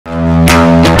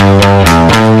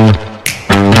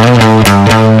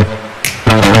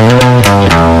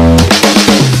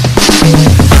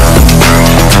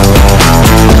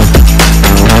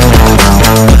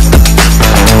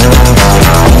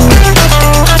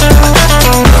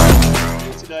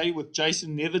with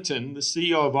Jason Netherton, the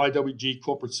CEO of IWG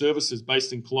Corporate Services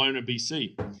based in Kelowna,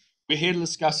 BC. We're here to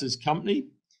discuss his company,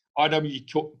 IWG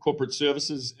Corporate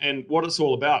Services, and what it's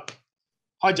all about.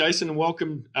 Hi, Jason, and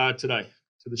welcome today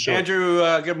to the show.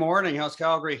 Andrew, good morning. How's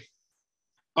Calgary?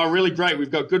 Oh, really great. We've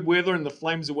got good weather and the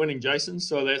Flames are winning, Jason,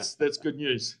 so that's good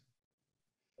news.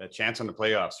 A chance on the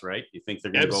playoffs, right? You think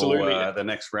they're going to go the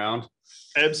next round?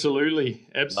 Absolutely.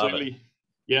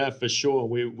 Yeah, for sure.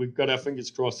 We've got our fingers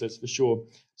crossed, that's for sure.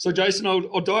 So, Jason,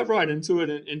 I'll dive right into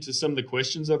it, into some of the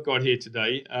questions I've got here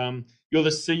today. You're the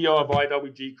CEO of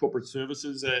IWG Corporate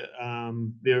Services.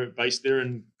 They're based there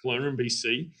in Kelowna,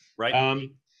 BC. Right.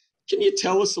 Can you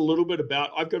tell us a little bit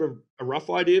about, I've got a rough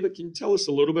idea, but can you tell us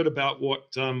a little bit about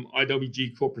what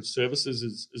IWG Corporate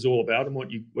Services is all about and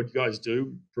what you guys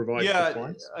do, provide for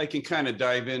clients? I can kind of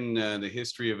dive in the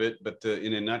history of it, but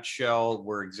in a nutshell,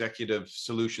 we're executive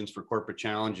solutions for corporate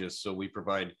challenges. So we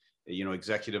provide,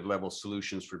 executive level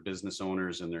solutions for business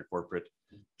owners and their corporate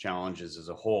challenges as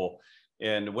a whole.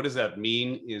 And what does that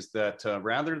mean is that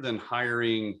rather than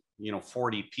hiring,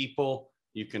 40 people,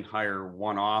 you can hire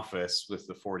one office with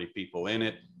the 40 people in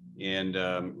it. And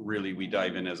really, we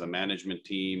dive in as a management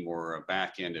team or a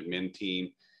back-end admin team.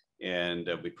 And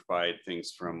we provide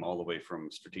things from all the way from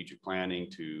strategic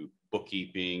planning to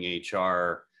bookkeeping,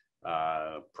 HR,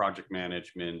 project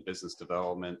management, business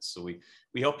development. So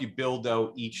we help you build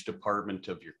out each department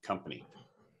of your company.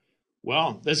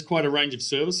 Wow, that's quite a range of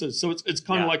services. So it's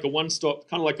kind of like a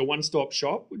one-stop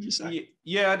shop, would you say?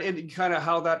 Yeah, and kind of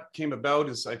how that came about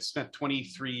is I've spent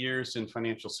 23 years in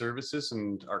financial services,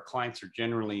 and our clients are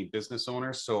generally business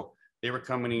owners. So they were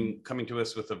coming to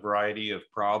us with a variety of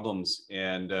problems,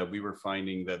 and we were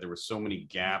finding that there were so many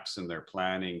gaps in their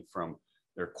planning, from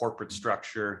their corporate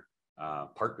structure,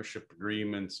 partnership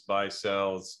agreements,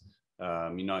 buy-sells,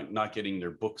 not getting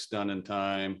their books done in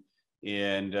time.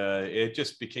 And it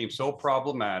just became so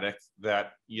problematic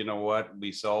that,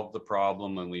 we solved the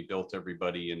problem and we built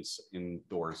everybody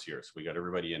indoors here. So we got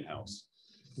everybody in-house.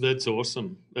 That's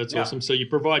awesome. That's awesome. So you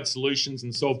provide solutions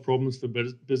and solve problems for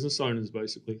business owners,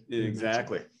 basically.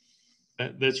 Exactly.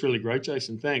 That's really great,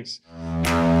 Jason. Thanks.